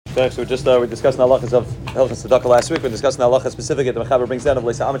Okay, so we discussed the halachas of Halacha Tzedaka last week. We're discussing the halacha specifically that the Mechaber brings down of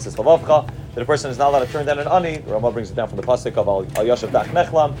Leisa Amitz Lavavcha, that a person is not allowed to turn down an ani. The Rama brings it down from the pasuk of Al Yashav Dach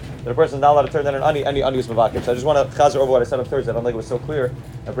Nechlam, that a person is not allowed to turn down an ani. Any ani is mavakish. So I just want to chazer over what I said on Thursday. I don't think it was so clear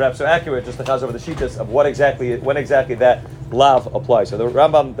and perhaps so accurate. Just to chazer over the shittas of when exactly that lav applies. So the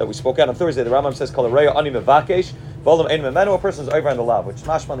Rambam that we spoke out on Thursday, the Rambam says Kol Reya Ani Mevakesh. A person is over on the lav, which is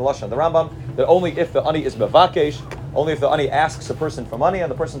mashman the lashon. The Rambam that only if the ani is mevakesh, only if the ani asks a person for money and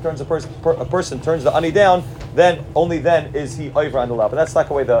the person turns a person turns the ani down, then only then is he over on the lav. But that's like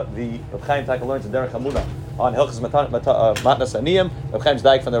the way the Reb Chaim Taka learns in Derech Hamuna on Hilchos Matnas Aniyim. Reb Chaim's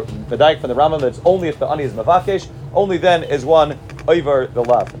daik from the Rambam that it's only if the ani is mevakesh, only then is one over the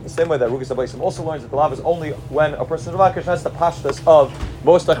lav. In the same way that Rugas Abaysim also learns that the lav is only when a person is mevakesh. That's the pashtus of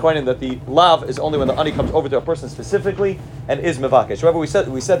most achronim, that the lav is only when the ani comes over to a person specifically and is mevakesh. However, we said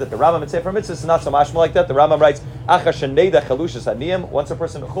that the Rambam in Sefer Mitzvahs is not so mashma like that. The Rambam writes, once a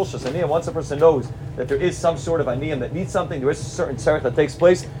person knows that there is some sort of aniyim that needs something, there is a certain tzarech that takes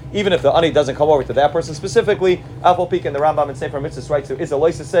place, even if the ani doesn't come over to that person specifically. Apple Peak and the Rambam in Sefer Mitzvahs writes there is a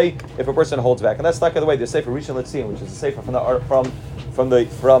lois to say if a person holds back, and that's like the way the Sefer Rishon Letziyim, which is a sefer from the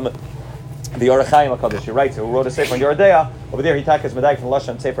Orach Chaim HaKadosh, he writes, who wrote a sefer on Yeridea. Over there, he takas medayik from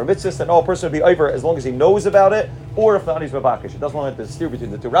Lashon Sefer Mitzvahs, that no person would be over as long as he knows about it, or if the ani is mevakesh. It doesn't want to steer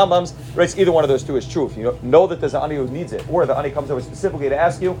between the two Rambams. He writes either one of those two is true. If you know that there's an ani who needs it, or the ani comes over specifically to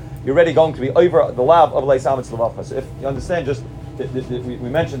ask you, you're already going to be over the lav of Leis Amitz Lavavcha. So if you understand, just we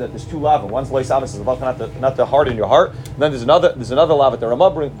mentioned that there's two lav, one's Leis Amitz Lavavcha, not the heart in your heart. And then there's another lav that the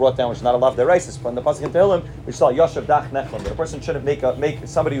Ramah brought down, which is not a lav deraisa, from the pasuk in Tehillim, which is Yashav Dach Nechlam. That a person shouldn't make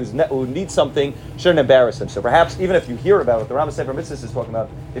somebody who needs something shouldn't embarrass him. So perhaps even if you hear about it, the Rambam Sefer Mitzvahs is talking about,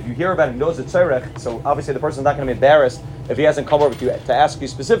 if you hear about it, he knows it's tzarech, so obviously the person's not going to be embarrassed if he hasn't come over to you to ask you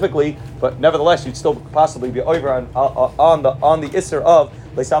specifically, but nevertheless you'd still possibly be over on the isser of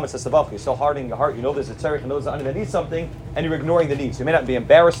Leisamitz Hasavach. You're still hardening your heart, you know there's a tzarech, you know there's an ani that needs something, and you're ignoring the needs. You may not be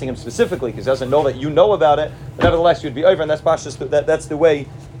embarrassing him specifically because he doesn't know that you know about it, but nevertheless you'd be over, and that's the way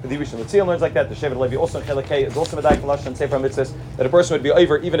the Rishon Letziyim learns like that. The Shevet Levi also in Chelekei is also medayik from Lashon Sefer Mitzvahs, that a person would be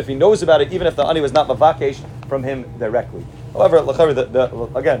over even if he knows about it, even if the ani was not mavakesh from him directly. However,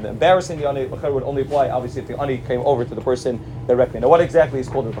 again, embarrassing the ani would only apply obviously if the ani came over to the person directly. Now, what exactly is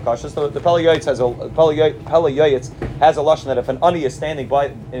called repakashas? The Pele Yoetz has a lashon that if an ani is standing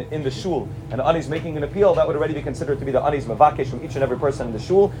by in the shul and the ani is making an appeal, that would already be considered to be the ani's mavakesh from each and every person in the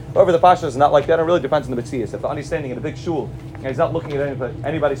shul. However, the pasha is not like that. It really depends on the mitzias. If the ani is standing in a big shul and he's not looking at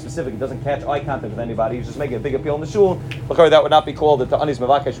anybody specific, he doesn't catch eye contact with anybody, he's just making a big appeal in the shul, that would not be called that the ani is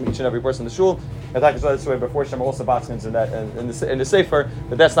mavakesh from each and every person in the shul. And that's why before Shem also batzkins in the sefer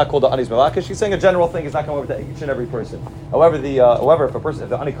that's not called the ani's mavakesh. He's saying a general thing is not coming over to each and every person. However, if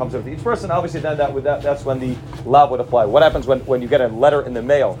the ani comes over to each person, obviously then that's when the law would apply. What happens when you get a letter in the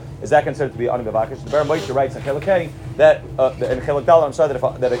mail? Is that considered to be ani mavakesh? The Bar Moshe writes in Chelekei that in Chelek Dalar, I'm sorry,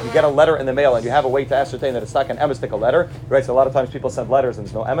 that if you get a letter in the mail and you have a way to ascertain that it's not an emes letter, he writes a lot of times people send letters and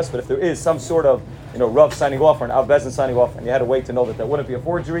there's no emes, but if there is some sort of Rav signing off or an Av Bezin signing off, and you had a way to know that there wouldn't be a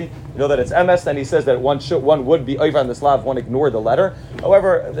forgery, you know that it's emes, then he says that one would be over on this lav, one ignore the letter.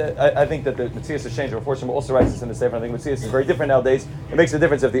 However, I think that the Metzias has changed. Unfortunately, also writes this in the Sefer. I think Metzias is very different nowadays. It makes a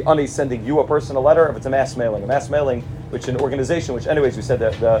difference if the ani is sending you a personal letter, if it's a mass mailing. A mass mailing, which an organization, which anyways we said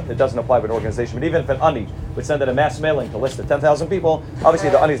that it doesn't apply with an organization, but even if an ani would send out a mass mailing to list of 10,000 people, obviously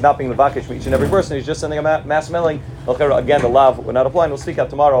the ani is not being mevakesh for each and every person. He's just sending a mass mailing. Again, the lav would not apply. And we'll speak out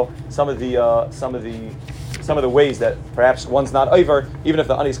tomorrow some of the ways that perhaps one's not over, even if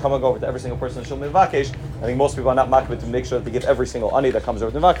the ani is coming over to every single person in Shul Mevakesh. I think most people are not makbid to make sure that they give every single ani that comes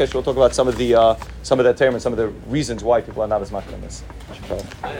over to Mevakesh. We'll talk about some of that term and some of the reasons why people are not as makbid in this.